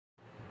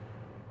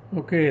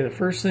Okay, the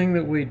first thing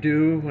that we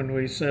do when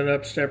we set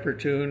up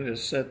StepperTune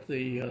is set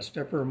the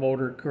stepper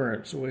motor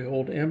current. So we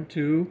hold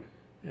M2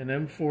 and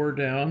M4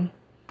 down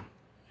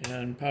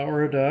and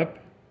power it up.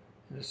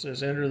 It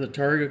says enter the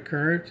target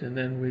current, and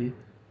then we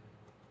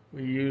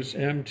use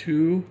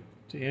M2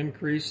 to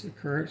increase the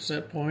current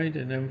set point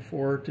and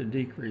M4 to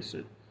decrease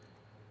it.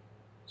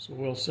 So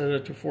we'll set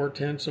it to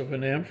 4/10 of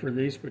an amp for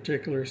these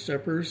particular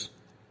steppers.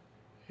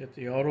 Hit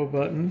the auto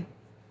button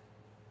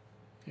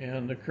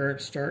and the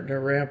current's starting to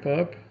ramp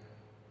up.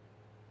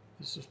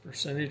 This is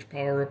percentage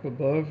power up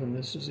above, and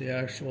this is the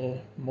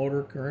actual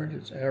motor current,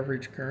 it's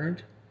average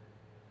current.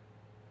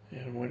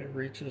 And when it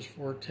reaches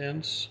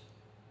 4/10,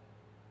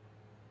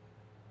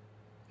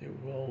 it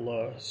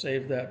will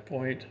save that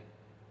point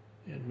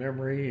in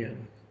memory,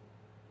 and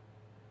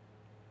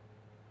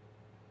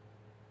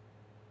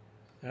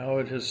now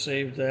it has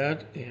saved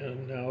that,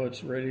 and now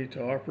it's ready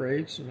to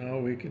operate. So now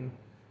we can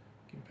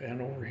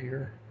pan over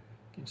here.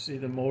 You can see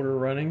the motor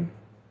running.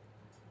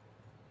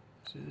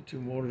 See the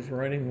two motors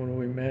running when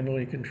we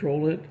manually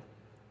control it,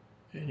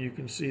 and you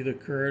can see the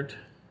current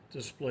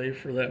display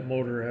for that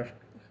motor. After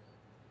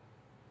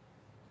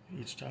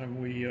each time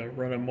we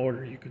run a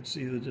motor, you can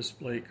see the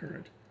display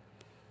current.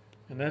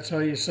 And that's how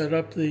you set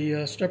up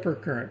the stepper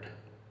current.